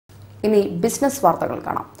ഇനി ബിസിനസ് വാർത്തകൾ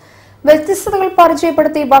കാണാം. വ്യത്യസ്തതകൾ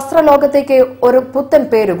പരിചയപ്പെടുത്തി വസ്ത്രലോകത്തേക്ക് ഒരു പുത്തൻ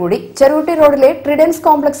പേരുകൂടി. ചെറുകുട്ടി റോഡിലെ ട്രിഡൻസ്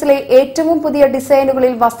കോംപ്ലക്സിലെ ഏറ്റവും പുതിയ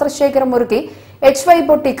ഡിസൈനുകളിൽ വസ്ത്രശേഖരം ഒരുക്കി HY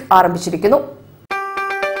ബൊട്ടിക് ആരംഭിച്ചിരിക്കുന്നു.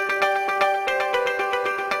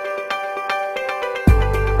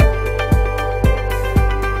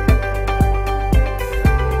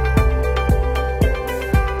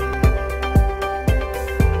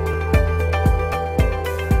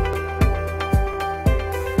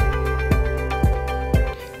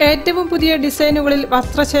 ഏറ്റവും പുതിയ ഡിസൈനുകളിൽ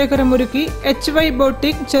വസ്ത്രശേഖരം ഒരുക്കി HY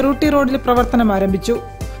ബൊട്ടിക് ചെറുകുട്ടി റോഡിൽ പ്രവർത്തനം ആരംഭിച്ചു.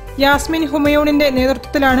 യാസ്മിൻ ഹുമയൂണിന്റെ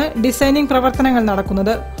നേതൃത്വത്തിലാണ് ഡിസൈനിംഗ് പ്രവർത്തനങ്ങൾ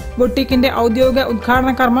നടക്കുന്നത്. ബൊട്ടിക്കിന്റെ ഔദ്യോഗിക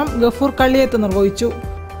ഉദ്ഘാടന കർമ്മം ഗഫൂർ കള്ളിയത്ത് നിർവഹിച്ചു.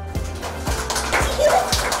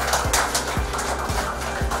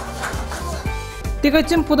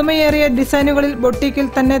 തികച്ചും പുതുമയേറിയ ഡിസൈനുകളിൽ ബൊട്ടിക്കിൽ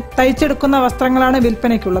തന്നെ തയ്ച്ചെടുക്കുന്ന വസ്ത്രങ്ങളാണ്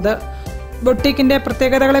വിൽപ്പനയ്ക്കുള്ളത്. ബൊട്ടിക്കിന്റെ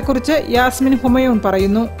പ്രത്യേകതകളെക്കുറിച്ച് യാസ്മിൻ ഹുമയൂൺ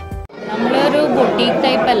പറയുന്നു. നമ്മളൊരു ബൊട്ടീക്ക്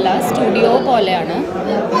ടൈപ്പ് അല്ല, സ്റ്റുഡിയോ പോലെയാണ്.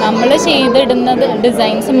 നമ്മൾ ചെയ്തിടുന്നത്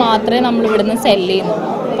ഡിസൈൻസ് മാത്രമേ നമ്മൾ ഇവിടുന്ന് സെല് ചെയ്യുന്നുള്ളൂ.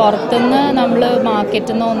 പുറത്തുനിന്ന് നമ്മൾ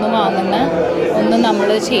മാർക്കറ്റിൽ നിന്ന് ഒന്നും നമ്മൾ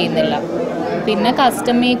ചെയ്യുന്നില്ല. പിന്നെ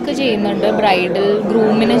കസ്റ്റം മേക്ക് ചെയ്യുന്നുണ്ട്, ബ്രൈഡൽ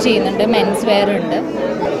ഗ്രൂമിന് ചെയ്യുന്നുണ്ട്, മെൻസ് വെയർ ഉണ്ട്,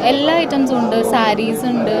 എല്ലാ ഐറ്റംസും ഉണ്ട്. സാരീസ്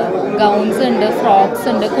ഉണ്ട്, ഗൗൺസ് ഉണ്ട്, ഫ്രോക്സ്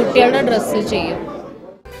ഉണ്ട്, കുട്ടികളുടെ ഡ്രസ്സ് ചെയ്യും.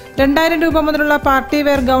 2000 രൂപ മുതലുള്ള പാർട്ടി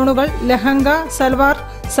വെയർ ഗൗണുകൾ, ലഹങ്ക, സൽവാർ,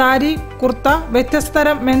 സാരി, കുർത്ത, വ്യത്യസ്ത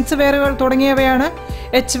തരം മെൻസ് വെയറുകൾ തുടങ്ങിയവയാണ്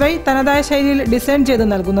HY തനതായ ശൈലിയിൽ ഡിസൈൻ ചെയ്ത്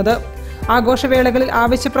നൽകുന്നത്. ആഘോഷവേളകളിൽ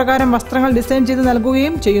ആവശ്യപ്രകാരം വസ്ത്രങ്ങൾ ഡിസൈൻ ചെയ്ത്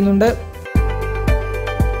നൽകുകയും ചെയ്യുന്നുണ്ട്.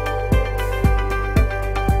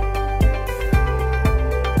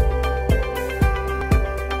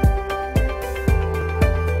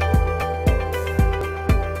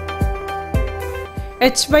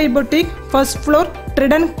 HY boutique, first floor,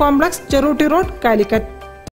 ട്രിഡൻ complex, ചെറുകുട്ടി road, Calicut.